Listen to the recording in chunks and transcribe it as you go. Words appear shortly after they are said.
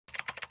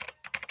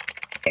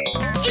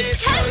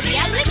It's Codey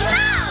and the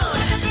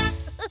Cloud!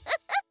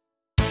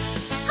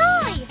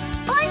 Hi,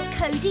 I'm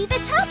Codey the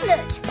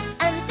tablet,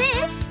 and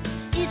this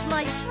is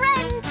my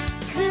friend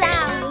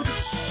Cloud.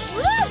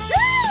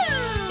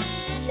 Woohoo!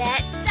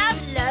 Let's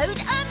download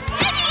a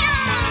video!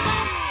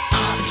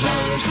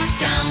 Upload,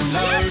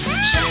 download,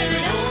 share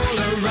it all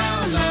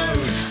around,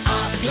 load.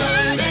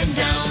 Upload and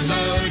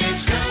download,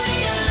 it's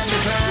Codey and the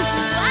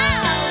Cloud.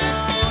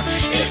 Wow!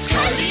 It's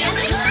Codey and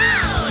the Cloud!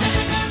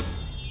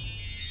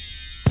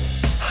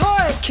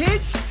 Hi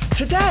kids!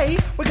 Today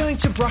we're going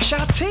to brush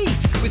our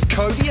teeth with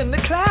Codey and the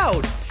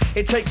Cloud.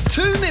 It takes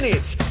 2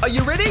 minutes. Are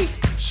you ready?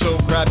 So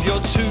grab your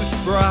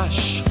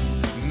toothbrush,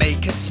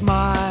 make a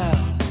smile.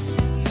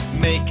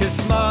 Make a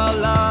smile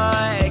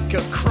like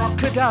a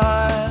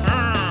crocodile.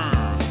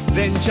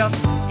 Then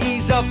just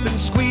ease up and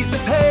squeeze the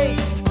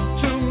paste.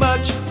 Too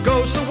much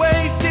goes to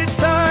waste. It's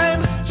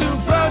time to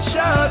brush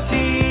our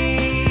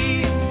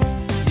teeth.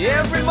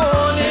 Every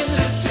morning,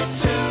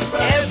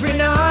 every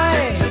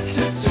night,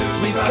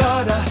 we've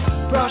gotta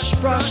brush,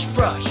 brush,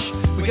 brush.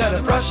 We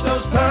gotta brush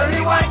those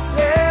pearly whites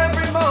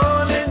every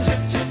morning,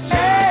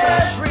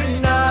 every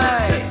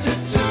night.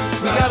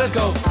 We gotta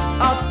go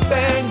up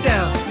and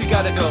down. We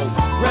gotta go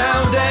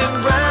round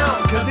and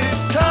round, 'cause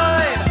it's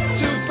time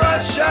to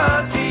brush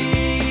our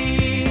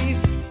teeth.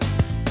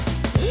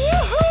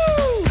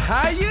 Woohoo!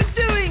 How you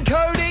doing,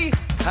 Codey?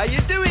 How you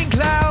doing,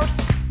 Cloud?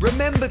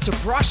 Remember to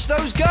brush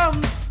those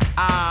gums.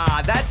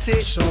 Ah, that's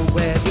it. So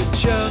where the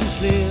germs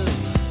live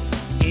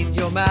in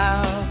your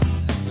mouth,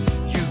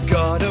 you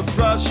gotta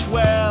brush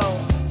well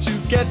to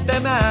get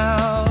them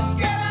out.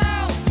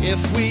 If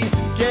we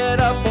get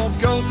up or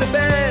go to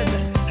bed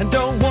and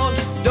don't want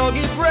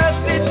doggy breath,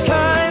 it's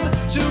time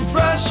to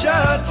brush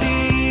our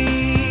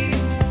teeth.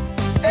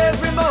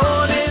 Every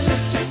morning,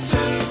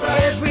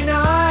 every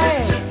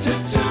night,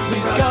 we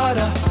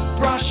gotta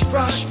brush,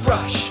 brush,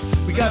 brush.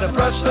 We gotta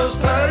brush those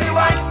pearly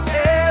whites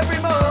every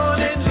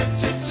morning,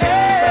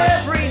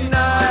 every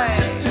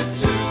night.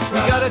 We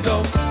gotta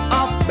go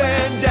up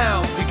and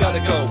down. We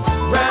gotta go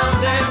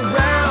round and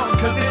round,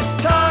 'cause it's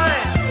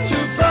time to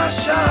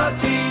brush our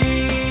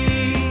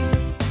teeth.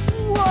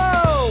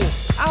 Whoa!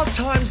 Our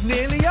time's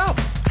nearly up.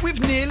 We've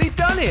nearly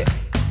done it.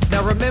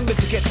 Now remember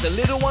to get the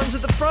little ones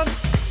at the front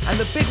and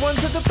the big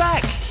ones at the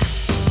back.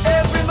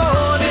 Every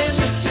morning,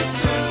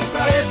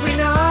 every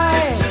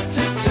night,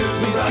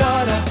 we've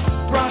gotta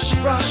brush,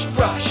 brush,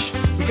 brush.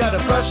 We gotta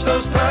brush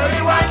those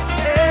pearly whites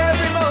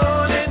every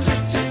morning,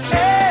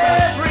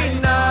 every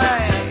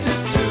night.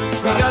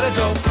 We gotta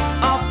go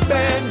up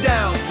and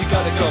down. We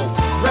gotta go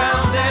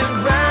round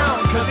and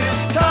round, 'cause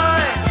it's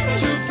time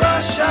to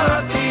brush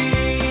our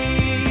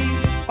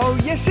teeth. Oh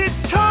yes,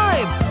 it's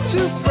time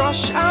to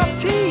brush our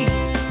teeth.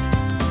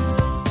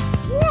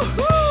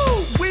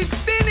 Woohoo! We've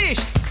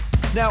finished!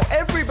 Now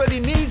everybody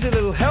needs a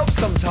little help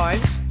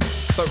sometimes,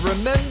 but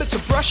remember to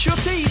brush your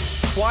teeth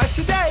twice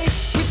a day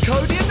with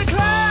Codey and the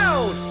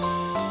Cloud.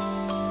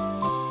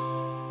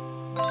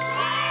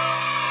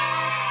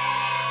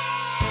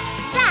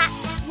 That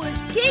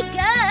was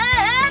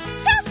giga-tastic!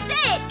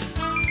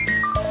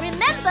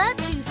 Remember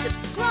to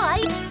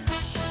subscribe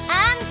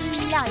and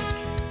like.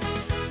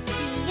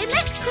 See you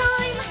next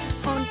time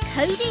on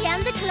Codey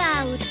and the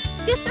Cloud.